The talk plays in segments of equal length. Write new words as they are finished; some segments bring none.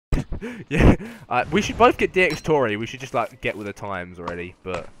Yeah. We should both get DX Tory. We should just like get with the times already,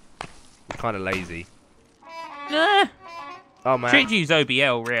 but we're kind of lazy. Nah. Oh man. Should use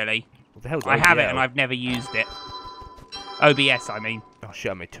OBL really. What the hell's I OBL? have it and I've never used it. OBS, I mean. Oh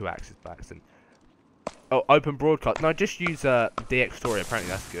shit! I made 2 axes by accident. Oh, open broadcast. No, just use DX Story. Apparently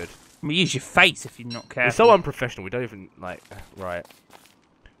that's good. Well, use your face if you're not careful. It's so unprofessional. We don't even like. Right.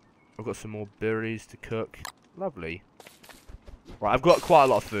 I've got some more berries to cook. Lovely. Right, I've got quite a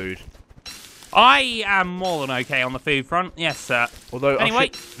lot of food. I am more than okay on the food front. Yes, sir. Although anyway,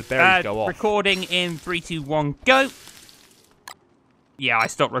 the berries go off. Recording in 3, 2, 1, go. Yeah, I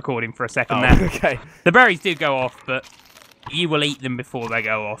stopped recording for a second there. there. Okay. The berries do go off, but you will eat them before they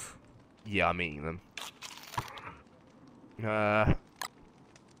go off. Yeah, I'm eating them.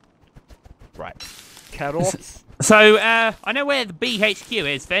 Right. Carrots. So, I know where the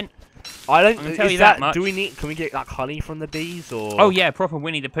BHQ is, Finn. I'm gonna tell you that much. Do we need? Can we get like honey from the bees or? Oh yeah, proper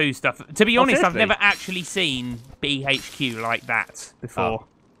Winnie the Pooh stuff. To be honest, I've seriously? never actually seen BHQ like that before. Oh.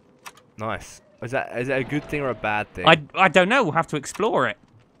 Nice. Is that a good thing or a bad thing? I don't know. We'll have to explore it.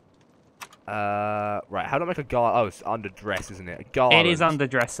 Right. How do I make a garland? Oh, it's under dress, isn't it? A garland. It is under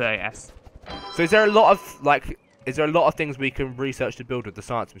dresser, yes. So is there a lot of like? Is there a lot of things we can research to build with the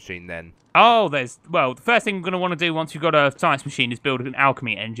science machine then? Oh, well, the first thing we're going to want to do once we've got a science machine is build an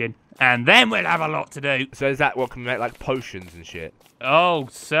alchemy engine. And then we'll have a lot to do. So is that what can we make like potions and shit? Oh,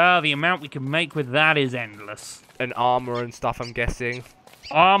 sir, the amount we can make with that is endless. And armor and stuff, I'm guessing.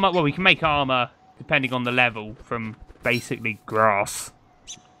 Armor, well, we can make armor depending on the level from basically grass.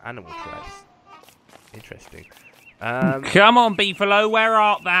 Animal traps. Interesting. Come on, Beefalo, where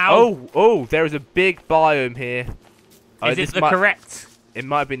art thou? Oh, there is a big biome here. Is it the correct? It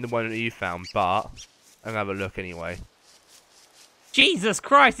might have been the one that you found, but I'm gonna have a look anyway. Jesus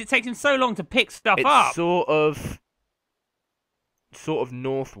Christ! It takes him so long to pick stuff up. It's sort of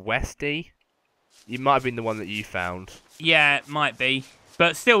northwesty. It might have been the one that you found. Yeah, it might be.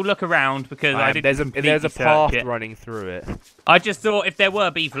 But still, look around because I didn't. There's a path running through it. I just thought if there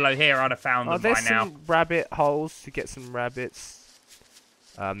were Beefalo here, I'd have found them by now. There's some rabbit holes to get some rabbits.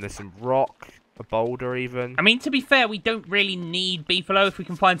 There's some rock, a boulder even. I mean, to be fair, we don't really need Beefalo. If we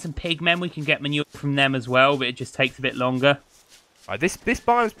can find some pigmen, we can get manure from them as well, but it just takes a bit longer. This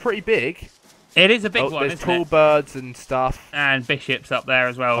biome's pretty big. It is a big one, there's isn't tall birds and stuff. And bishops up there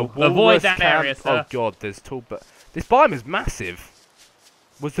as well. Avoid that area, sir. Oh god, there's tall birds. This biome is massive.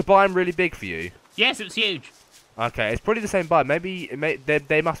 Was the biome really big for you? Yes, it was huge. Okay, it's probably the same biome. Maybe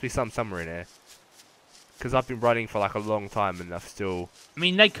there must be somewhere in here. Because I've been running for like a long time and I've still... I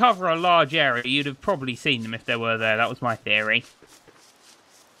mean, they cover a large area. You'd have probably seen them if they were there. That was my theory.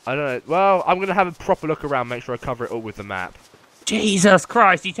 I don't know. Well, I'm going to have a proper look around, make sure I cover it all with the map. Jesus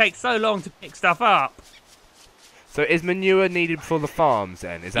Christ, you take so long to pick stuff up. So is manure needed for the farms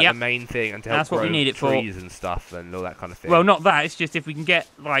then? Is that the main thing? And to help grow trees and stuff and all that kind of thing? Well, not that. It's just if we can get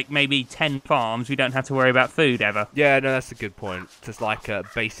like maybe 10 farms, we don't have to worry about food ever. Yeah, no, that's a good point. Just like a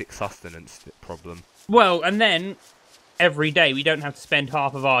basic sustenance problem. Well, and then every day we don't have to spend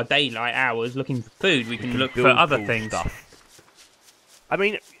half of our daylight hours looking for food. We can look for other things. Stuff. I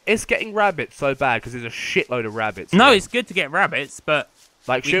mean, it's getting rabbits so bad because there's a shitload of rabbits. No, it's good to get rabbits, but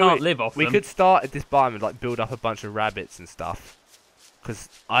like, we can't live off them. We could start at this biome and like build up a bunch of rabbits and stuff. Because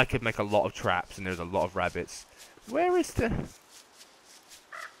I could make a lot of traps and there's a lot of rabbits. Where is the...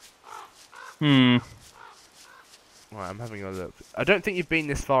 Right, I'm having a look. I don't think you've been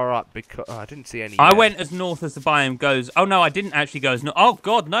this far up because... I didn't see any I yet. went as north as the biome goes. Oh, no, I didn't actually go as north. Oh,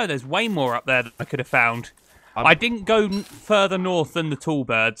 God, no, there's way more up there that I could have found. I didn't go further north than the tall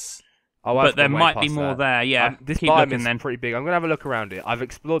birds. Oh, but there might be more there, yeah. This Keep biome looking is then. pretty big. I'm going to have a look around it. I've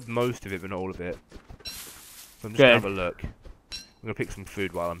explored most of it, but not all of it. So I'm just going to have a look. I'm going to pick some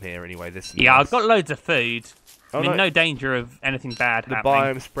food while I'm here anyway. Yeah, I've got loads of food. I mean, no danger of anything bad happening. The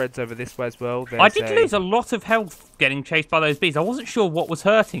biome spreads over this way as well. I did lose a lot of health getting chased by those bees. I wasn't sure what was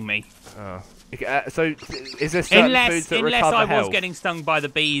hurting me. Oh. So, is there certain foods that recover health? Unless I was getting stung by the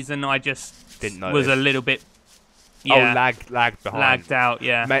bees and I just didn't notice. Was a little bit... Yeah. Oh, lagged behind. Lagged out,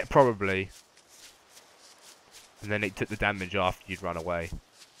 yeah. Probably. And then it took the damage after you'd run away.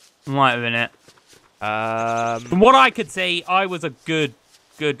 Might have been it. From what I could see, I was a good...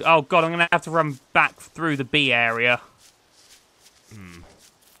 Oh, God, I'm going to have to run back through the bee area.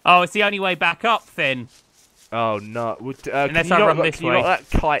 Oh, it's the only way back up, Finn. Oh, no. Unless I run this way. Can you not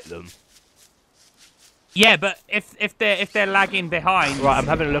kite them? Yeah, but if they're lagging behind... Right, I'm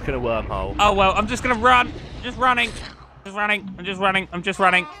having a look at a wormhole. Oh, well, I'm just going to run. Just running. I'm just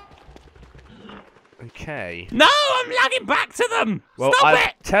running. Okay. No, I'm lagging back to them. Well, Stop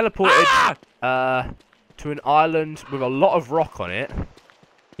I've teleported to an island with a lot of rock on it.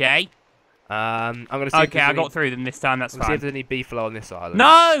 Okay. I'm gonna see. Okay, I got through them this time. That's See if fine. there's any beefalo on this island.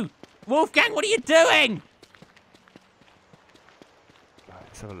 No, Wolfgang, what are you doing? Right,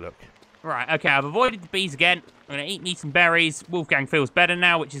 let's have a look. Right. Okay, I've avoided the bees again. I'm gonna eat me some berries. Wolfgang feels better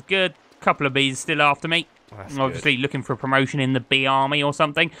now, which is good. A couple of bees still after me. That's I'm obviously looking for a promotion in the bee army or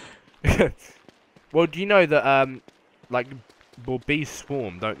something. Good. Well, do you know that like, well, bees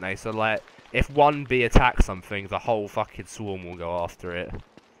swarm, don't they? So like, if one bee attacks something, the whole fucking swarm will go after it.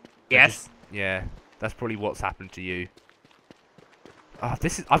 Yes. Yeah, that's probably what's happened to you.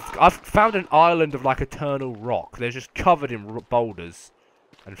 This is I've found an island of like eternal rock. They're just covered in boulders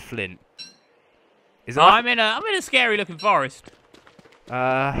and flint. Is it I'm in a scary looking forest.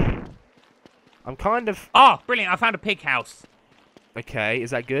 I'm kind of Brilliant! I found a pig house. okay.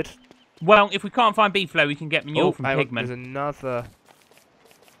 Is that good? Well, if we can't find beefalo, we can get manure from hang on, pigmen. there's another.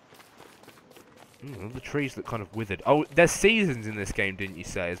 The trees look kind of withered. Oh, there's seasons in this game, didn't you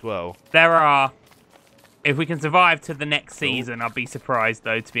say as well? There are. If we can survive to the next season, I'd be surprised,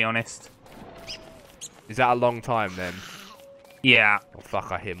 though, to be honest. Is that a long time then? Yeah. Oh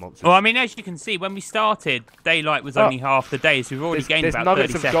fuck! I hear monsters. Well, I mean, as you can see, when we started, daylight was only half the day, so we've already gained there's about 30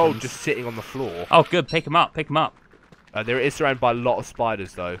 nuggets of seconds. gold just sitting on the floor. Oh, good. Pick them up. Pick them up. There is surrounded by a lot of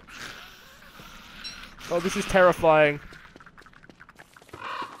spiders, though. Oh, this is terrifying.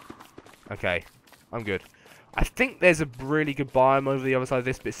 Okay, I'm good. I think there's a really good biome over the other side of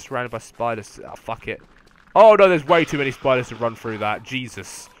this, but it's surrounded by spiders. Oh, fuck it. Oh, no, there's way too many spiders to run through that.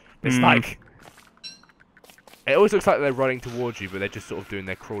 Jesus. It's like... It always looks like they're running towards you, but they're just sort of doing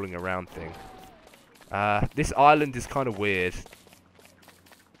their crawling around thing. This island is kind of weird.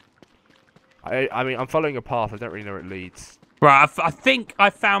 I mean, I'm following a path. I don't really know where it leads. Right, I think I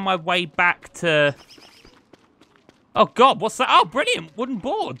found my way back to... Oh, God, what's that? Oh, brilliant. Wooden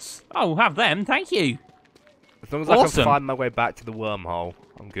boards. Oh, we'll have them. Thank you. As long as I can find my way back to the wormhole,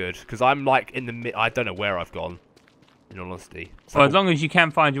 I'm good. Because I'm, like, in the mid... I don't know where I've gone, in all honesty. So well, as long as you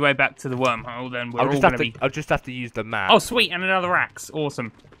can find your way back to the wormhole, then we're all going to be... I'll just have to use the map. Oh, sweet, and another axe.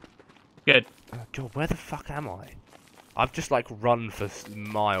 Awesome. Good. Oh, God, where the fuck am I? I've just, like, run for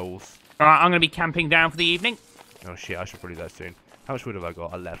miles. Alright, I'm going to be camping down for the evening. Oh, shit, I should probably do that soon. How much wood have I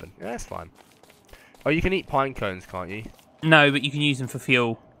got? 11. Yeah, that's fine. Oh, you can eat pine cones, can't you? No, but you can use them for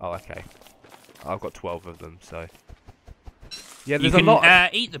fuel. Oh, okay. I've got 12 of them, so... Yeah, there's you can a lot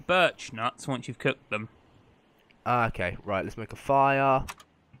eat the birch nuts once you've cooked them. Okay, right, let's make a fire.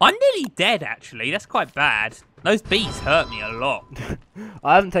 I'm nearly dead, actually. That's quite bad. Those bees hurt me a lot.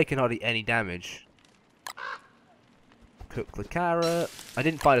 I haven't taken hardly any damage. Cook the carrot. I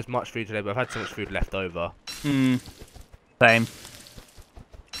didn't find as much food today, but I've had so much food left over. Same.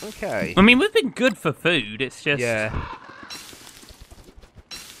 Okay. I mean, we've been good for food. It's just... Yeah.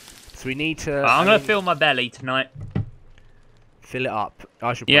 So we need to... I'm going to fill my belly tonight. Fill it up.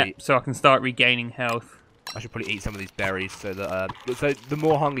 I should probably... Yeah, so I can start regaining health. I should probably eat some of these berries so that... so the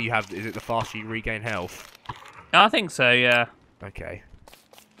more hunger you have, is it the faster you regain health? I think so, yeah. Okay.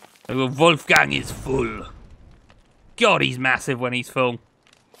 Wolfgang is full. God, he's massive when he's full.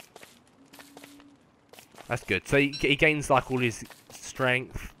 That's good. So he gains, like, all his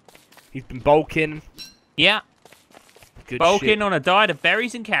strength. He's been bulking. Yeah. Good bulking shit. on a diet of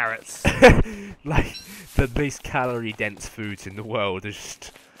berries and carrots. Like, the least calorie-dense foods in the world is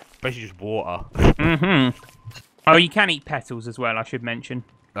just... basically just water. Oh, you can eat petals as well, I should mention.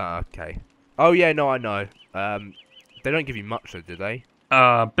 Okay. Oh, yeah, no, I know. They don't give you much, though, do they?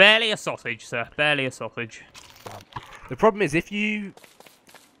 Barely a sausage, sir. Barely a sausage. The problem is, if you...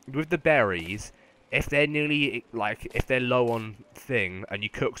 with the berries... if they're nearly, like, if they're low on thing, and you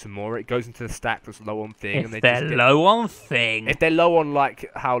cook some more, it goes into the stack that's low on thing. If they're low on thing. If they're low on, like,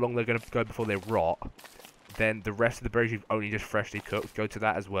 how long they're going to go before they rot, then the rest of the berries you've only just freshly cooked go to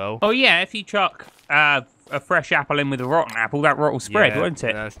that as well. Oh, yeah, if you chuck a fresh apple in with a rotten apple, that rot will spread, won't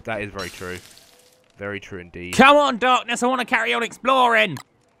it? That is very true. Very true indeed. Come on, Darkness, I want to carry on exploring!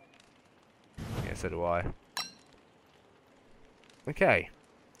 Yeah, so do I. Okay.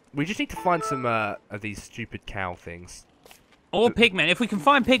 We just need to find some of these stupid cow things. Or pigmen. If we can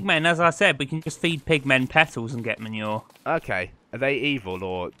find pigmen, as I said, we can just feed pigmen petals and get manure. Okay. Are they evil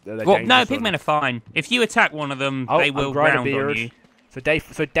or are they well, no, dangerous pigmen are fine. If you attack one of them, they will round on you. So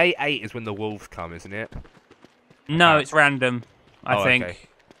day 8 is when the wolves come, isn't it? No, it's random, I think. Okay.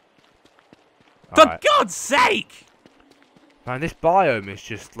 For God's sake! Man, this biome is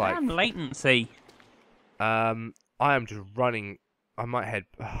just like... Damn latency. I am just running... I might head...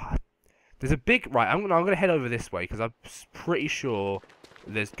 There's a big... Right, I'm gonna head over this way, because I'm pretty sure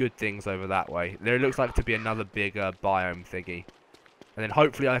there's good things over that way. There looks like to be another big biome thingy. And then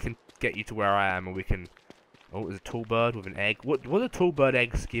hopefully I can get you to where I am, and we can Oh, there's a tall bird with an egg. What do tall bird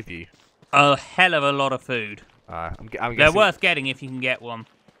eggs give you? A hell of a lot of food. I'm They're guessing, worth getting if you can get one.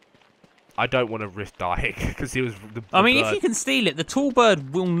 I don't want to risk dying because he was the I mean, bird. if you can steal it, the tall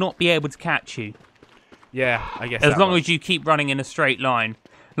bird will not be able to catch you. Yeah, I guess As long as you keep running in a straight line.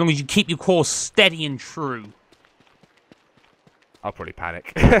 As long as you keep your course steady and true. I'll probably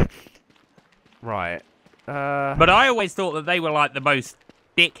panic. Right. But I always thought that they were like the most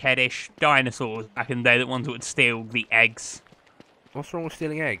dickheadish dinosaurs back in the day, the ones that would steal the eggs. What's wrong with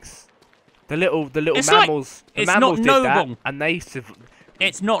stealing eggs? The little It's mammals. like, The it's mammals not did that, noble. and they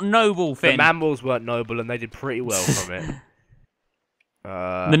It's not noble, Finn. the mammals weren't noble, and they did pretty well from it.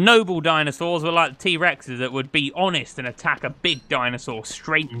 The noble dinosaurs were like the T-Rexes that would be honest and attack a big dinosaur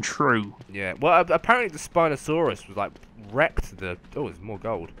straight and true. Yeah. Well, apparently the Spinosaurus was like wrecked the. Oh, there's more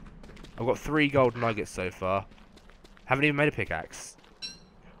gold. I've got 3 gold nuggets so far. Haven't even made a pickaxe.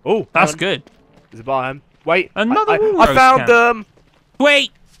 Oh, That's good. There's a biome. Wait, Another I walrus found camp. them.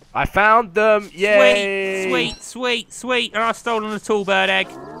 Sweet, I found them. Yay! sweet. And I've stolen a tall bird egg.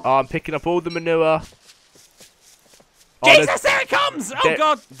 Oh, I'm picking up all the manure. Jesus, there it comes! Oh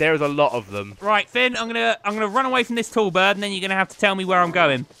God! There's a lot of them. Right, Finn, I'm gonna run away from this tall bird, and then you're gonna have to tell me where I'm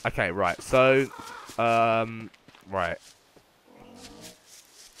going. Okay, right. So, right.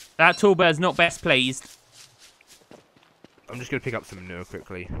 That tall bird's not best pleased. I'm just gonna pick up some manure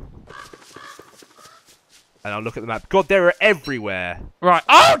quickly, and I'll look at the map. God, they are everywhere. Right.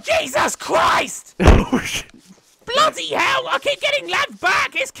 Oh Jesus Christ! Oh shit! Bloody hell! I keep getting lagged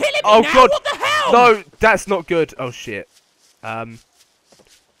back. It's killing me Oh now. God! What the hell? No, that's not good. Oh shit. Oh,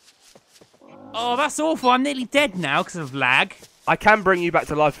 that's awful. I'm nearly dead now because of lag. I can bring you back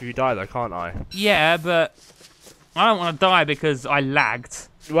to life if you die, though, can't I? Yeah, but I don't want to die because I lagged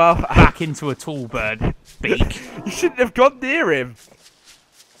Well, back into a tall bird beak. you shouldn't have gone near him.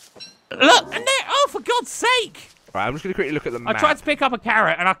 Look, and there. Oh, for God's sake! Right, I'm just gonna quickly look at the map. I tried to pick up a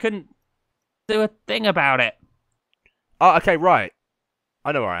carrot and I couldn't do a thing about it. Oh, okay, right.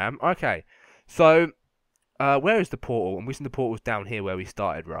 I know where I am. Okay, so where is the portal? I'm wishing the portal was down here where we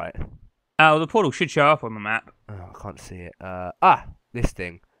started, right? Oh, the portal should show up on the map. Oh, I can't see it. This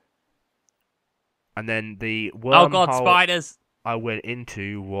thing. And then the wormhole Oh God, spiders! I went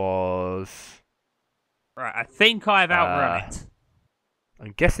into was. Right, I think I've outrun it.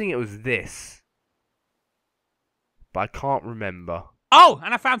 I'm guessing it was this, but I can't remember. Oh,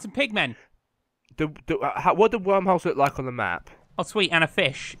 and I found some pigmen. What do wormholes look like on the map? Oh, sweet, and a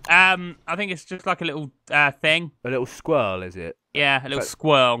fish. I think it's just like a little thing. A little squirrel, is it? Yeah, a little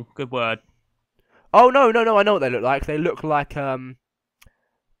squirrel. Good word. Oh no! I know what they look like. They look like a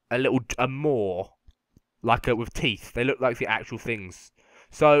moor, like with teeth. They look like the actual things.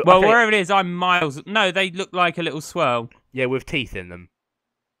 So well, okay, wherever it is, I'm miles. No, they look like a little swirl. yeah, with teeth in them.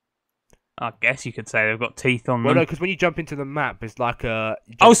 I guess you could say they've got teeth on Well, them. no, because when you jump into the map, it's like a.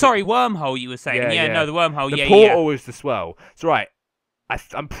 Oh, sorry, wormhole. You were saying? Yeah. No, the wormhole. The yeah, portal is the swirl. So right,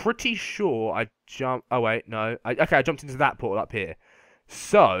 I'm pretty sure I jumped. Oh wait, no. Okay, I jumped into that portal up here.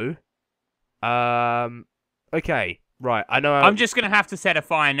 So, okay, right. I know. I'm just gonna have to set a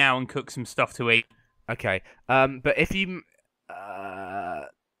fire now and cook some stuff to eat. Okay. But if you, right,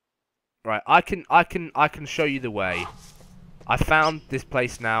 I can show you the way. I found this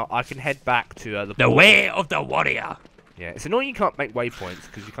place now. I can head back to the portal. way of the warrior. Yeah, it's annoying you can't make waypoints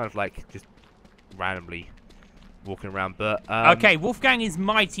because you kind of like just randomly walking around. But Okay, Wolfgang is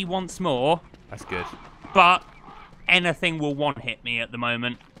mighty once more, that's good. but anything will one-hit me at the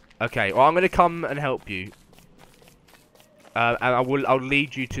moment. Okay, well I'm gonna come and help you, and I'll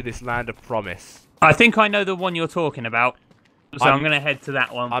lead you to this land of promise. I think I know the one you're talking about, so I'm going to head to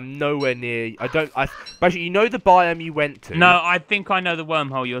that one. I'm nowhere near. Basically, you know the biome you went to. No, I think I know the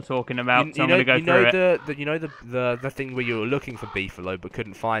wormhole you're talking about, so I'm going to go through it. You know the thing where you were looking for Beefalo but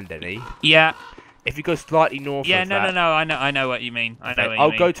couldn't find any. Yeah. If you go slightly north of that... No, I know what you mean.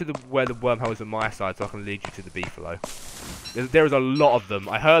 I'll go to where the wormhole is on my side so I can lead you to the Beefalo. There is a lot of them.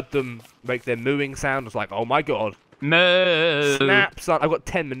 I heard them make their mooing sound. I was like, oh my god. Moo. Snap, son. I've got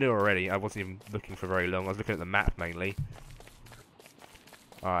 10 manure already. I wasn't even looking for very long. I was looking at the map mainly.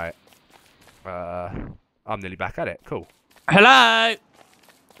 Alright. I'm nearly back at it. Cool. Hello. Are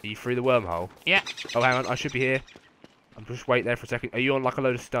you through the wormhole? Yeah. Oh, hang on. I should be here. I'm just wait there for a second. Are you on like a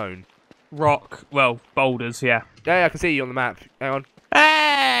load of stone? Rock. Well, boulders, yeah. Yeah, I can see you on the map. Hang on.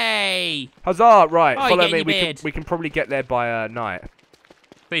 Hey! Huzzah! Right, Oh, follow you me. get We can probably get there by night.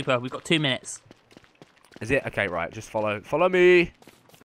 Super, we've got 2 minutes. Is it? Okay, right. Just follow me.